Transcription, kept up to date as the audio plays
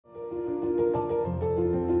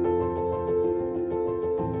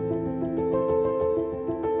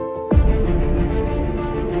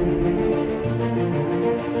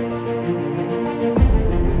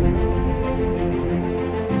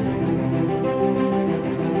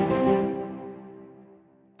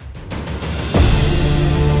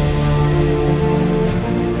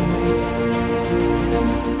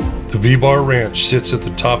V-BHARRE Ranch sits at the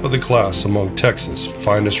top of the class among Texas'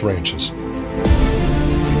 finest ranches.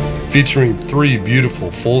 Featuring 3 beautiful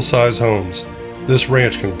full-size homes, this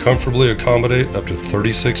ranch can comfortably accommodate up to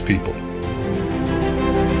 36 people.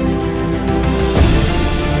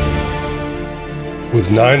 With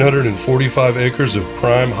 945 acres of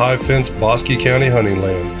prime high-fence Bosque County hunting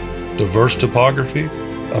land, diverse topography,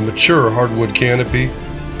 a mature hardwood canopy,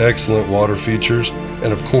 excellent water features,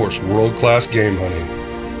 and of course world-class game hunting.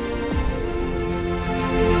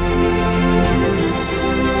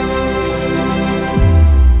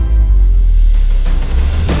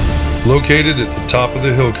 Located at the top of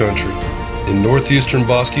the hill country in northeastern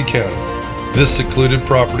Bosque County, this secluded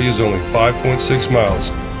property is only 5.6 miles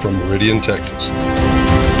from Meridian, Texas.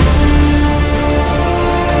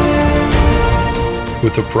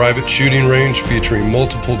 With a private shooting range featuring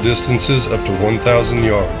multiple distances up to 1,000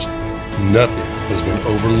 yards, nothing has been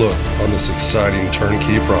overlooked on this exciting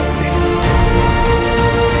turnkey property.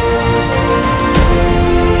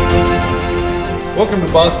 Welcome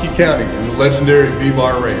to Bosque County and the legendary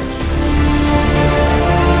V-BHARRE Ranch.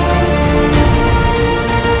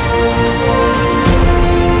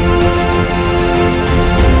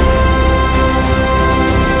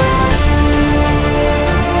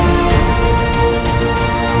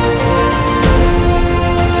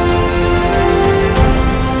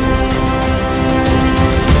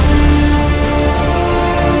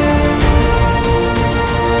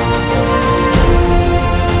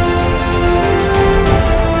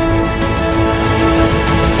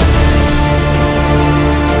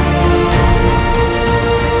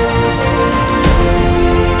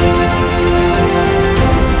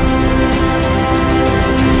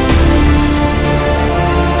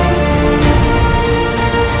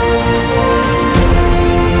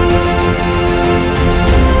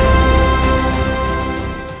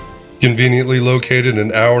 Conveniently located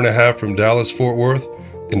an hour and a half from Dallas-Fort Worth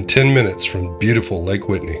and 10 minutes from beautiful Lake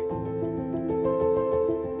Whitney.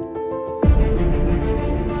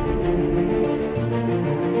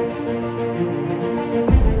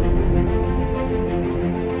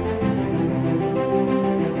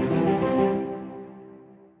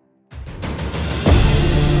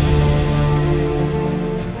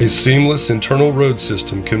 A seamless internal road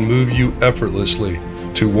system can move you effortlessly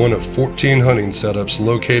to one of 14 hunting setups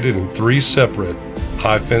located in 3 separate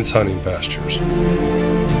high-fence hunting pastures.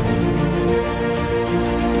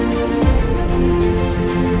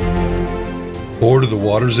 Or to the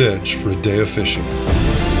water's edge for a day of fishing.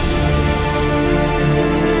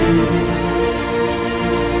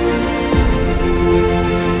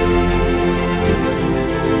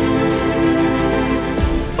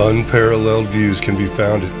 Unparalleled views can be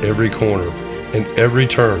found at every corner and every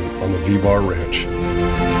turn on the V-BHARRE Ranch.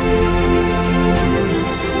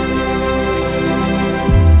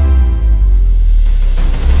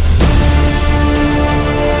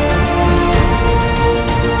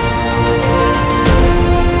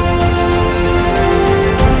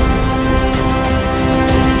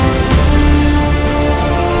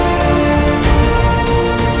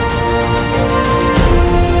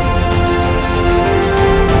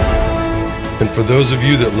 And for those of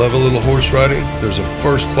you that love a little horse riding, there's a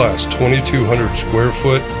first-class 2,200 square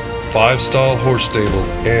foot, 5-stall horse stable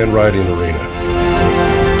and riding arena.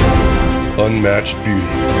 Unmatched beauty.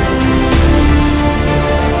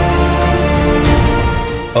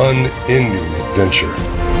 Unending adventure.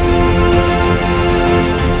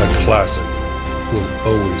 A classic will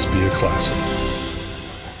always be a classic.